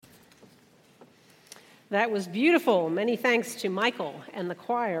That was beautiful. Many thanks to Michael and the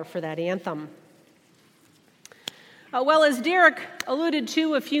choir for that anthem. Well, as Derek alluded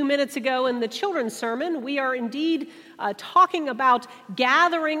to a few minutes ago in the children's sermon, we are indeed talking about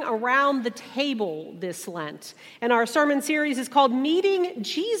gathering around the table this Lent. And our sermon series is called Meeting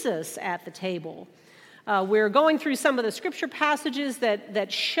Jesus at the Table. We're going through some of the scripture passages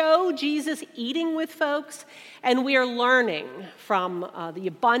that show Jesus eating with folks, and we are learning from the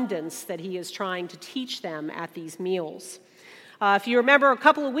abundance that he is trying to teach them at these meals. If you remember a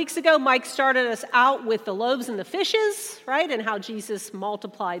couple of weeks ago, Mike started us out with the loaves and the fishes, right, and how Jesus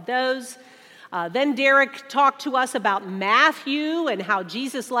multiplied those. Then Derek talked to us about Matthew and how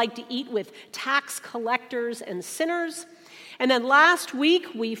Jesus liked to eat with tax collectors and sinners. And then last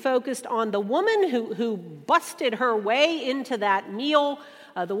week, we focused on the woman who busted her way into that meal,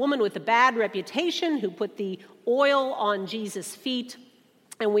 the woman with the bad reputation who put the oil on Jesus' feet,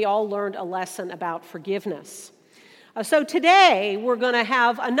 and we all learned a lesson about forgiveness. So today, we're going to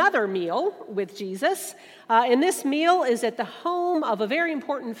have another meal with Jesus, and this meal is at the home of a very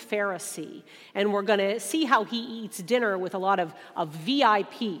important Pharisee, and we're going to see how he eats dinner with a lot of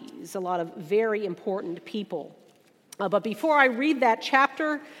VIPs, a lot of very important people. But before I read that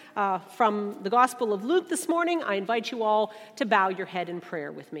chapter from the Gospel of Luke this morning, I invite you all to bow your head in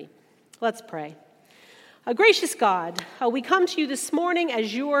prayer with me. Let's pray. Gracious God, we come to you this morning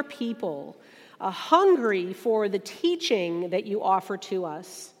as your people, hungry for the teaching that you offer to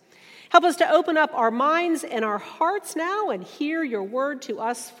us. Help us to open up our minds and our hearts now and hear your word to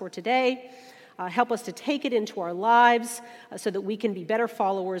us for today. Help us to take it into our lives so that we can be better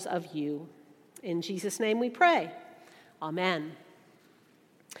followers of you. In Jesus' name we pray. Amen.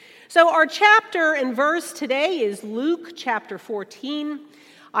 So our chapter and verse today is Luke chapter 14.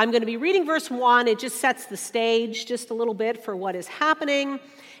 I'm going to be reading verse 1. It just sets the stage just a little bit for what is happening.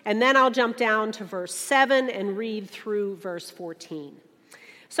 And then I'll jump down to verse 7 and read through verse 14.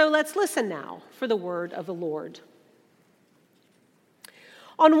 So let's listen now for the word of the Lord.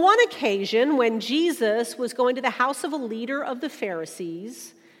 On one occasion, when Jesus was going to the house of a leader of the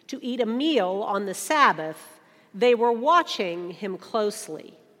Pharisees to eat a meal on the Sabbath, they were watching him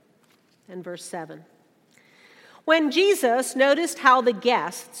closely. And verse 7. When Jesus noticed how the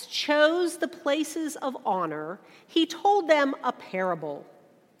guests chose the places of honor, he told them a parable.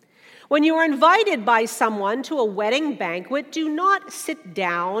 When you are invited by someone to a wedding banquet, do not sit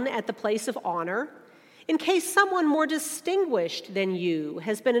down at the place of honor, in case someone more distinguished than you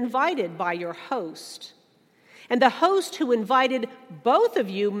has been invited by your host. And the host who invited both of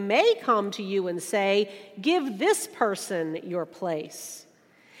you may come to you and say, "Give this person your place."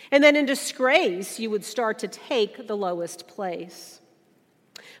 And then in disgrace, you would start to take the lowest place.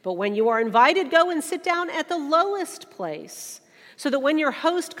 But when you are invited, go and sit down at the lowest place, so that when your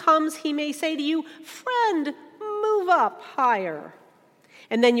host comes, he may say to you, "Friend, move up higher."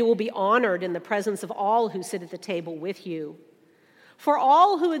 And then you will be honored in the presence of all who sit at the table with you. For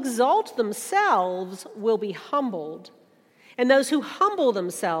all who exalt themselves will be humbled, and those who humble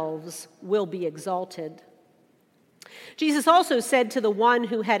themselves will be exalted. Jesus also said to the one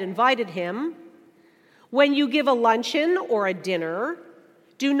who had invited him, "When you give a luncheon or a dinner,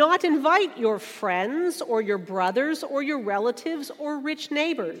 do not invite your friends or your brothers or your relatives or rich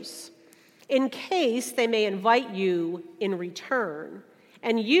neighbors, in case they may invite you in return,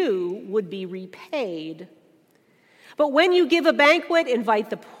 and you would be repaid. But when you give a banquet, invite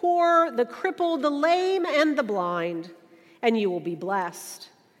the poor, the crippled, the lame, and the blind, and you will be blessed,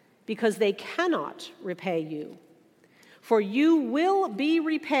 because they cannot repay you. For you will be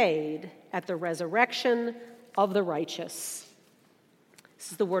repaid at the resurrection of the righteous."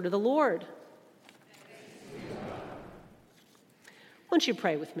 This is the word of the Lord. Won't you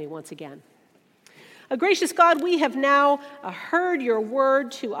pray with me once again? Gracious God, we have now heard your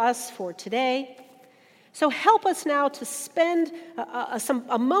word to us for today. So help us now to spend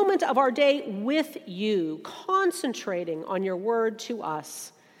a moment of our day with you, concentrating on your word to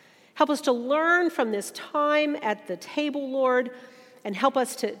us. Help us to learn from this time at the table, Lord, and help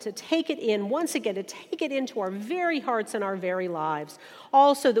us to take it in, once again, to take it into our very hearts and our very lives,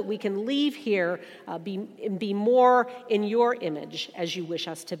 all so that we can leave here be more in your image as you wish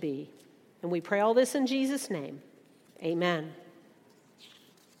us to be. And we pray all this in Jesus' name. Amen.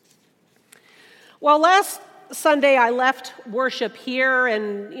 Well, last Sunday I left worship here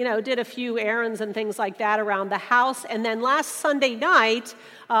and, did a few errands and things like that around the house. And then last Sunday night,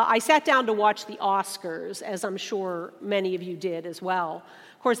 I sat down to watch the Oscars, as I'm sure many of you did as well.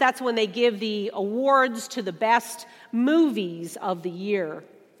 Of course, that's when they give the awards to the best movies of the year.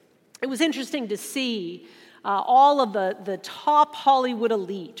 It was interesting to see all of the top Hollywood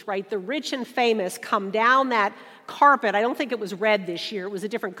elite, right? The rich and famous come down that carpet. I don't think it was red this year. It was a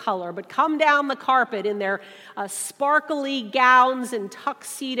different color. But come down the carpet in their sparkly gowns and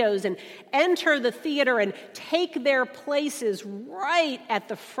tuxedos and enter the theater and take their places right at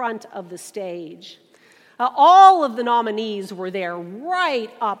the front of the stage. All of the nominees were there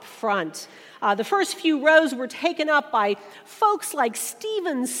right up front. The first few rows were taken up by folks like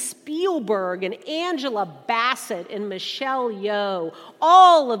Steven Spielberg and Angela Bassett and Michelle Yeoh.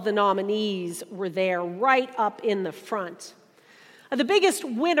 All of the nominees were there right up in the front. The biggest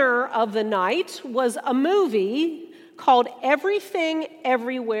winner of the night was a movie called Everything,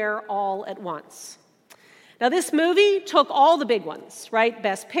 Everywhere, All at Once. Now, this movie took all the big ones, right?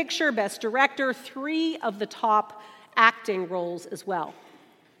 Best Picture, Best Director, 3 of the top acting roles as well.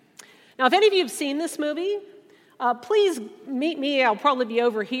 Now, if any of you have seen this movie, please meet me. I'll probably be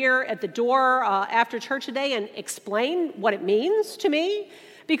over here at the door after church today and explain what it means to me.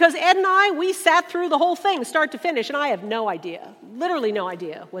 Because Ed and I, we sat through the whole thing, start to finish, and I have no idea, literally no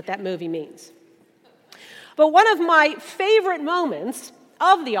idea what that movie means. But one of my favorite moments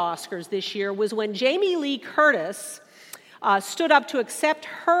of the Oscars this year was when Jamie Lee Curtis stood up to accept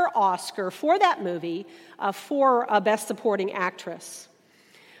her Oscar for that movie for Best Supporting Actress.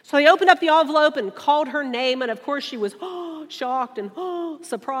 So they opened up the envelope and called her name, and of course she was shocked and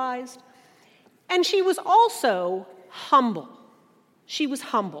surprised. And she was also humble. She was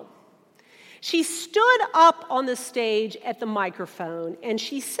humble. She stood up on the stage at the microphone, and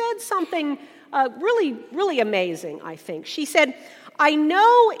she said something really, really amazing, I think. She said, "I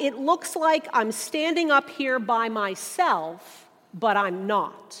know it looks like I'm standing up here by myself, but I'm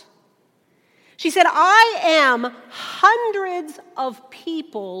not." She said, "I am hundreds of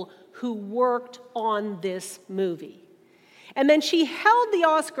people who worked on this movie." And then she held the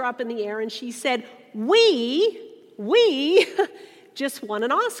Oscar up in the air and she said, we just won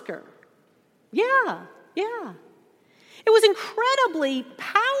an Oscar. Yeah. It was incredibly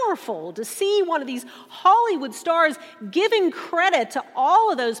powerful to see one of these Hollywood stars giving credit to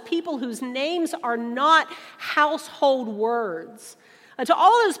all of those people whose names are not household words, to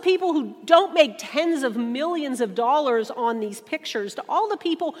all those people who don't make tens of millions of dollars on these pictures, to all the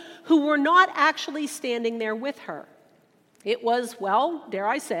people who were not actually standing there with her. It was, well, dare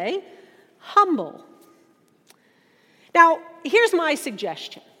I say, humble. Now, here's my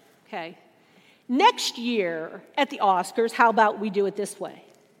suggestion, okay? Next year at the Oscars, how about we do it this way?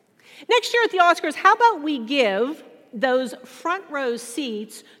 Next year at the Oscars, how about we give those front row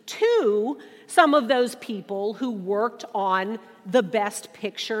seats to some of those people who worked on the Best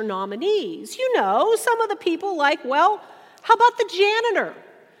Picture nominees? You know, some of the people like, well, how about the janitor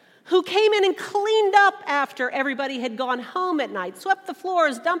who came in and cleaned up after everybody had gone home at night, swept the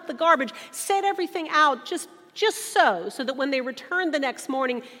floors, dumped the garbage, set everything out just so that when they returned the next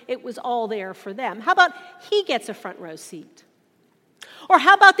morning, it was all there for them. How about he gets a front row seat? Or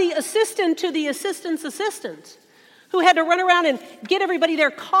how about the assistant to the assistant's assistant who had to run around and get everybody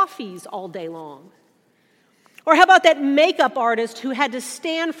their coffees all day long? Or how about that makeup artist who had to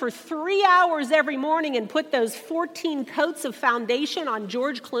stand for 3 hours every morning and put those 14 coats of foundation on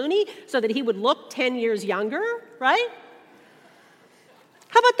George Clooney so that he would look 10 years younger, right?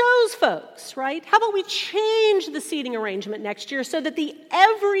 How about those folks, right? How about we change the seating arrangement next year so that the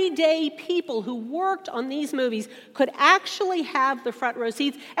everyday people who worked on these movies could actually have the front row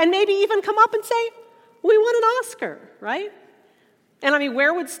seats and maybe even come up and say, we won an Oscar, right? And I mean,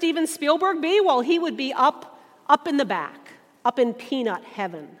 where would Steven Spielberg be? Well, he would be up in the back, up in peanut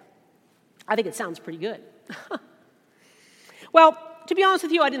heaven. I think it sounds pretty good. Well, to be honest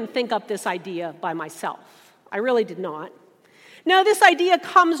with you, I didn't think up this idea by myself. I really did not. No, this idea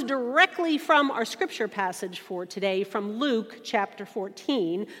comes directly from our scripture passage for today, from Luke chapter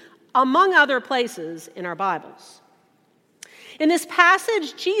 14, among other places in our Bibles. In this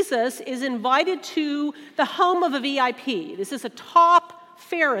passage, Jesus is invited to the home of a VIP. This is a top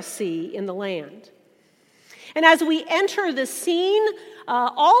Pharisee in the land. And as we enter the scene,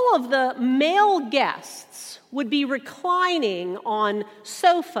 all of the male guests would be reclining on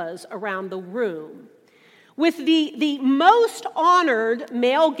sofas around the room, with the most honored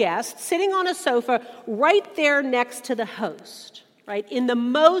male guest sitting on a sofa right there next to the host, right, in the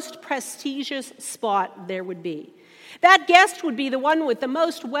most prestigious spot there would be. That guest would be the one with the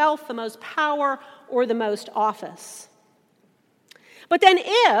most wealth, the most power, or the most office. But then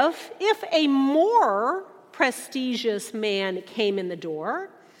if a more prestigious man came in the door,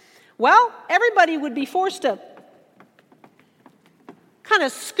 well, everybody would be forced to kind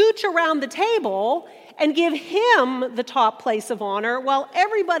of scooch around the table and give him the top place of honor while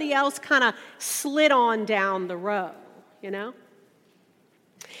everybody else kind of slid on down the row, you know?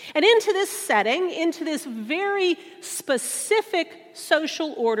 And into this setting, into this very specific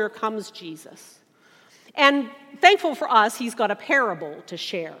social order comes Jesus. And thankful for us, he's got a parable to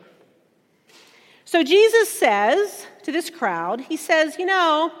share. So Jesus says to this crowd, he says, you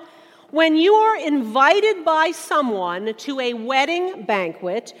know, when you are invited by someone to a wedding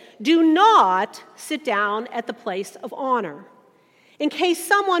banquet, do not sit down at the place of honor, in case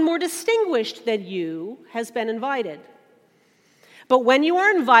someone more distinguished than you has been invited. But when you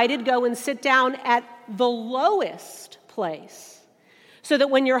are invited, go and sit down at the lowest place, so that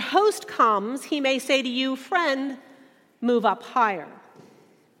when your host comes, he may say to you, friend, move up higher.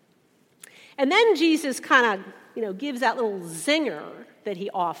 And then Jesus kind of, gives that little zinger that he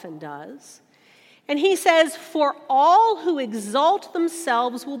often does. And he says, for all who exalt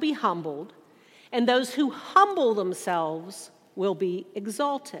themselves will be humbled, and those who humble themselves will be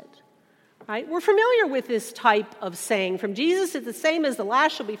exalted. Right? We're familiar with this type of saying from Jesus. It's the same as the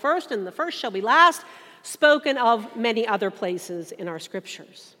last shall be first and the first shall be last, spoken of many other places in our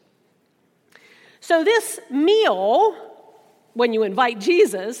scriptures. So this meal, when you invite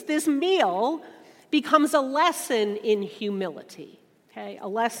Jesus, this meal becomes a lesson in humility, okay? A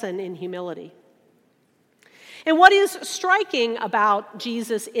lesson in humility. And what is striking about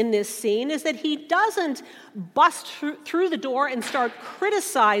Jesus in this scene is that he doesn't bust through the door and start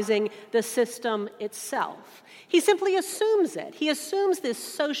criticizing the system itself. He simply assumes it. He assumes this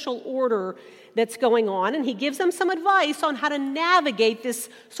social order that's going on, and he gives them some advice on how to navigate this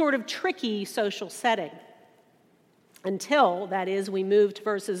sort of tricky social setting. Until, that is, we move to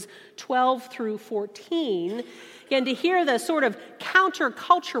verses 12 through 14, again, to hear the sort of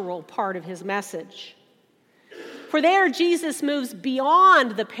countercultural part of his message. For there, Jesus moves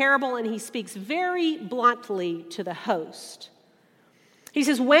beyond the parable and he speaks very bluntly to the host. He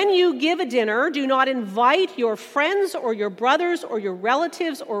says, when you give a dinner, do not invite your friends or your brothers or your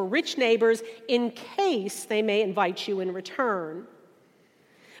relatives or rich neighbors in case they may invite you in return.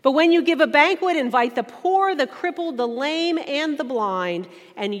 But when you give a banquet, invite the poor, the crippled, the lame, and the blind,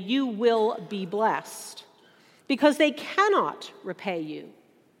 and you will be blessed, because they cannot repay you.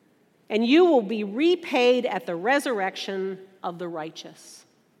 And you will be repaid at the resurrection of the righteous.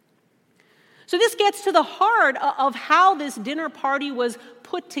 So this gets to the heart of how this dinner party was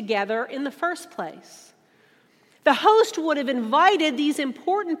put together in the first place. The host would have invited these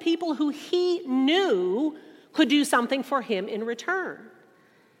important people who he knew could do something for him in return.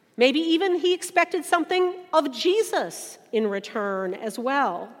 Maybe even he expected something of Jesus in return as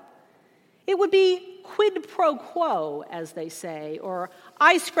well. It would be quid pro quo, as they say, or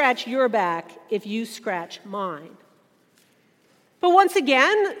I scratch your back if you scratch mine. But once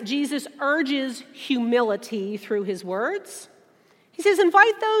again, Jesus urges humility through his words. He says,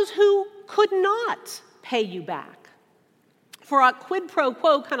 invite those who could not pay you back. For a quid pro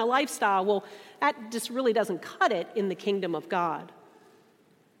quo kind of lifestyle, well, that just really doesn't cut it in the kingdom of God.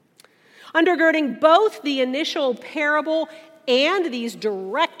 Undergirding both the initial parable and these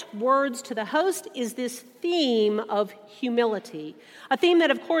direct words to the host is this theme of humility, a theme that,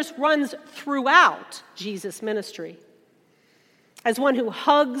 of course, runs throughout Jesus' ministry. As one who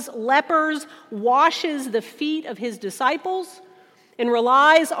hugs lepers, washes the feet of his disciples, and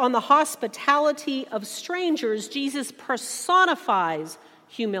relies on the hospitality of strangers, Jesus personifies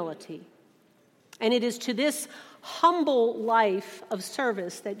humility. And it is to this humble life of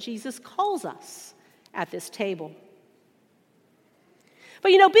service that Jesus calls us at this table. But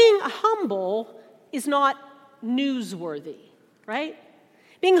being humble is not newsworthy, right?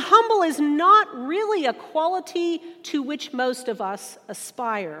 Being humble is not really a quality to which most of us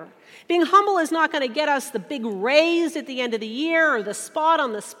aspire. Being humble is not going to get us the big raise at the end of the year or the spot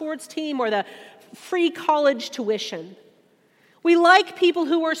on the sports team or the free college tuition. We like people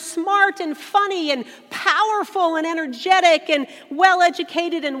who are smart and funny and powerful and energetic and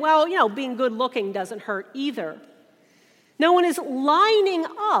well-educated and being good-looking doesn't hurt either. No one is lining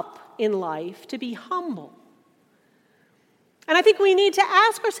up in life to be humble. And I think we need to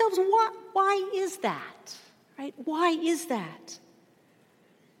ask ourselves, why is that? Right? Why is that?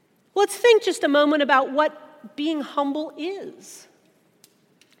 Let's think just a moment about what being humble is.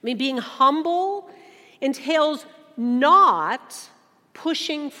 Being humble entails not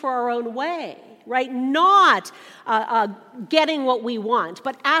pushing for our own way, right? Not getting what we want,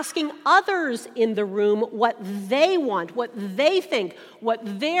 but asking others in the room what they want, what they think,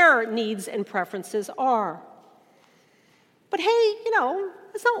 what their needs and preferences are. But hey,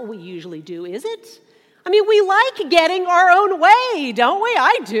 that's not what we usually do, is it? I mean, we like getting our own way, don't we?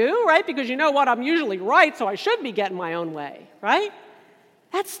 I do, right? Because you know what? I'm usually right, so I should be getting my own way, right?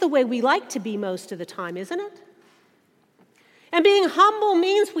 That's the way we like to be most of the time, isn't it? And being humble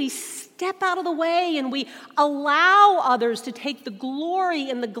means we step out of the way and we allow others to take the glory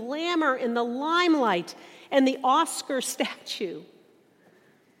and the glamour and the limelight and the Oscar statue.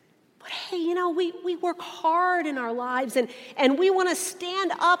 But hey, you know, we work hard in our lives and we want to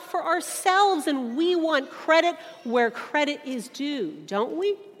stand up for ourselves and we want credit where credit is due, don't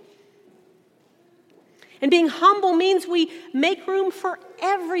we? And being humble means we make room for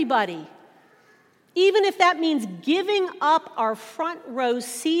everybody, even if that means giving up our front row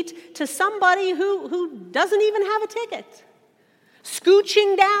seat to somebody who doesn't even have a ticket,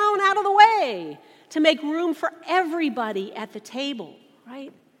 scooching down out of the way to make room for everybody at the table,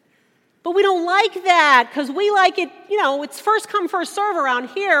 right? But we don't like that because we like it, you know, it's first come, first serve around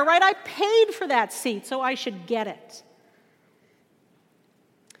here, right? I paid for that seat, so I should get it.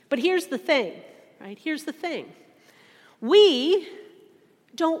 But here's the thing, right? Here's the thing. We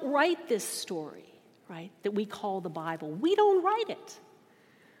don't write this story, right, that we call the Bible. We don't write it.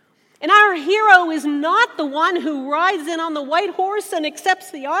 And our hero is not the one who rides in on the white horse and accepts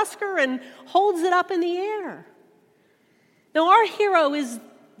the Oscar and holds it up in the air. No, our hero is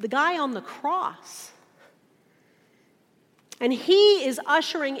the guy on the cross. And he is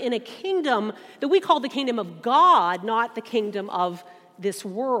ushering in a kingdom that we call the kingdom of God, not the kingdom of this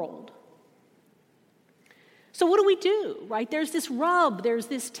world. So what do, right? There's this rub, there's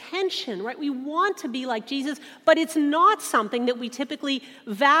this tension, right? We want to be like Jesus, but it's not something that we typically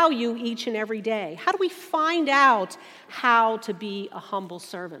value each and every day. How do we find out how to be a humble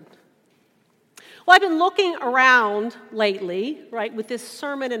servant? Well, I've been looking around lately, right, with this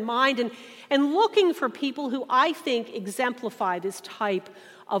sermon in mind and looking for people who I think exemplify this type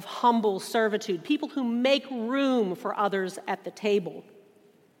of humble servitude, people who make room for others at the table.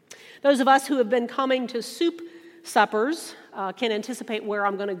 Those of us who have been coming to soup suppers can anticipate where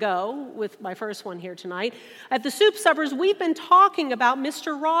I'm going to go with my first one here tonight. At the soup suppers, we've been talking about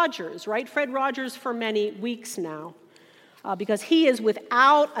Mr. Rogers, right? Fred Rogers for many weeks now, because he is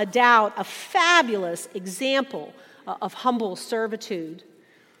without a doubt a fabulous example of humble servitude.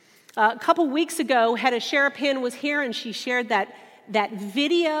 A couple weeks ago, Hedda Sherapan was here and she shared that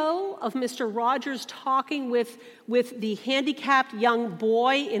video of Mr. Rogers talking with the handicapped young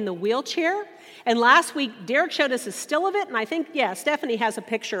boy in the wheelchair. And last week, Derek showed us a still of it, and I think, Stephanie has a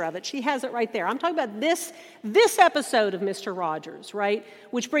picture of it. She has it right there. I'm talking about this episode of Mr. Rogers, right,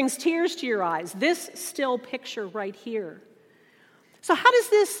 which brings tears to your eyes. This still picture right here. So how does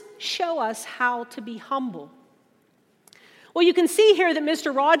this show us how to be humble? Well, you can see here that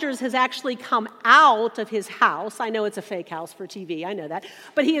Mr. Rogers has actually come out of his house. I know it's a fake house for TV, I know that.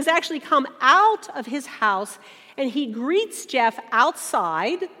 But he has actually come out of his house, and he greets Jeff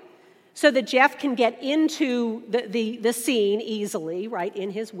outside so that Jeff can get into the scene easily, right, in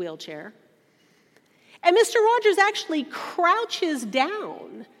his wheelchair. And Mr. Rogers actually crouches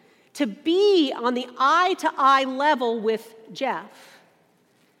down to be on the eye-to-eye level with Jeff.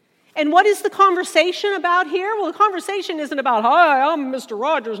 And what is the conversation about here? Well, the conversation isn't about, hi, I'm Mr.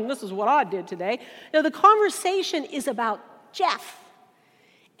 Rogers and this is what I did today. No, the conversation is about Jeff.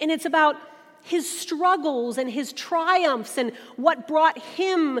 And it's about his struggles and his triumphs and what brought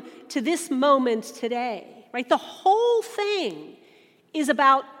him to this moment today, right? The whole thing is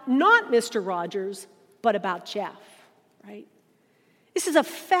about not Mr. Rogers, but about Jeff, right? This is a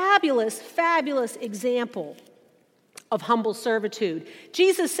fabulous, fabulous example of humble servitude.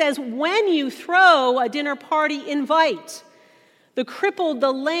 Jesus says, when you throw a dinner party, invite the crippled,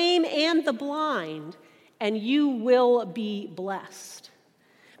 the lame, and the blind, and you will be blessed.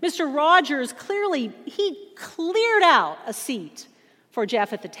 Mr. Rogers he cleared out a seat for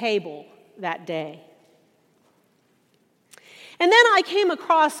Jeff at the table that day. And then I came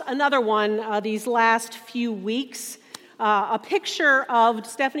across another one these last few weeks, a picture of,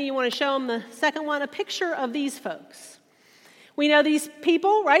 Stephanie, you want to show them the second one? A picture of these folks. We know these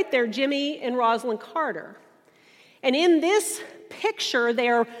people, right? They're Jimmy and Rosalind Carter. And in this picture,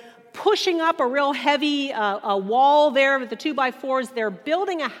 they're pushing up a real heavy a wall there with the 2x4s. They're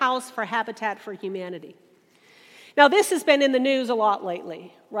building a house for Habitat for Humanity. Now, this has been in the news a lot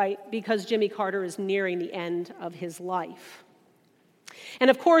lately, right? Because Jimmy Carter is nearing the end of his life. And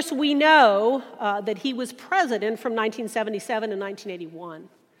of course, we know that he was president from 1977 to 1981.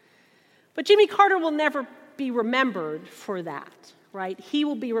 But Jimmy Carter will never be remembered for that, right? He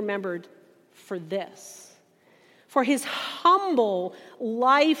will be remembered for this, for his humble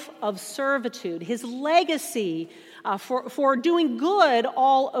life of servitude, his legacy for doing good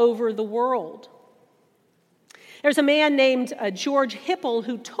all over the world. There's a man named George Hipple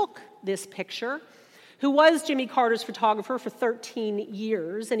who took this picture, who was Jimmy Carter's photographer for 13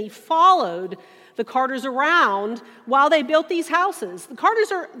 years, and he followed the Carters around while they built these houses. The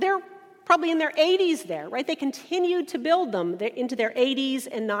Carters they're probably in their 80s there, right? They continued to build them into their 80s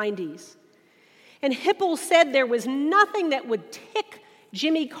and 90s. And Hipple said there was nothing that would tick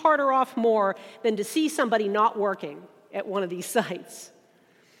Jimmy Carter off more than to see somebody not working at one of these sites.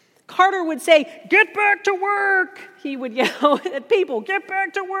 Carter would say, "Get back to work!" He would yell at people, "Get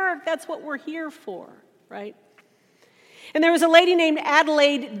back to work! That's what we're here for," right? And there was a lady named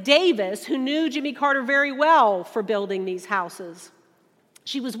Adelaide Davis who knew Jimmy Carter very well for building these houses.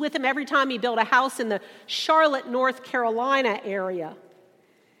 She was with him every time he built a house in the Charlotte, North Carolina area.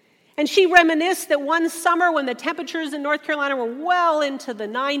 And she reminisced that one summer when the temperatures in North Carolina were well into the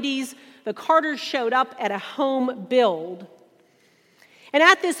 90s, the Carters showed up at a home build. And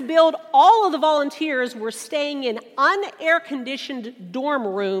at this build, all of the volunteers were staying in unair-conditioned dorm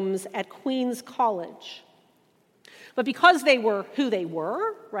rooms at Queens College. But because they were who they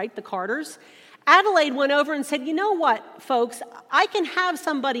were, right, the Carters, Adelaide went over and said, "You know what, folks, I can have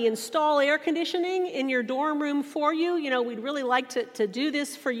somebody install air conditioning in your dorm room for you. You know, we'd really like to do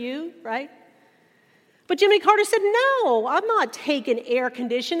this for you," right? But Jimmy Carter said, "No, I'm not taking air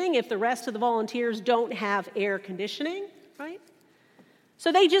conditioning if the rest of the volunteers don't have air conditioning," right?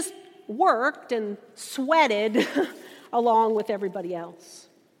 So they just worked and sweated along with everybody else.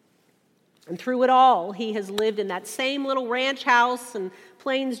 And through it all, he has lived in that same little ranch house in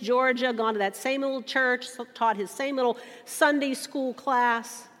Plains, Georgia, gone to that same little church, taught his same little Sunday school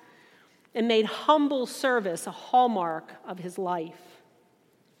class, and made humble service a hallmark of his life.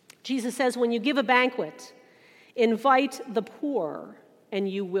 Jesus says, when you give a banquet, invite the poor, and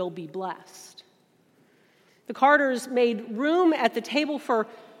you will be blessed. The Carters made room at the table for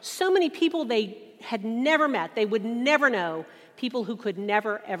so many people they had never met. They would never know, people who could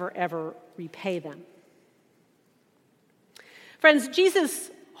never, ever, ever repay them. Friends, Jesus'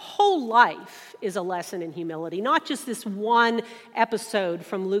 whole life is a lesson in humility, not just this one episode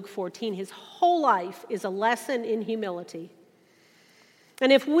from Luke 14. His whole life is a lesson in humility.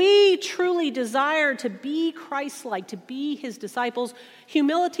 And if we truly desire to be Christ-like, to be his disciples,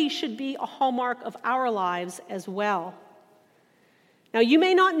 humility should be a hallmark of our lives as well. Now, you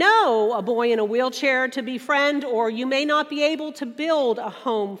may not know a boy in a wheelchair to befriend, or you may not be able to build a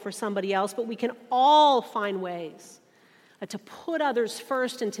home for somebody else, but we can all find ways to put others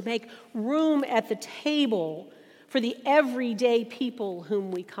first and to make room at the table for the everyday people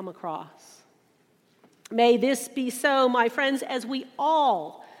whom we come across. May this be so, my friends, as we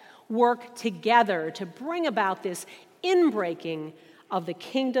all work together to bring about this inbreaking of the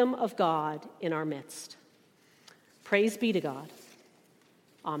kingdom of God in our midst. Praise be to God.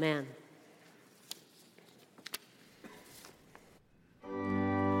 Amen.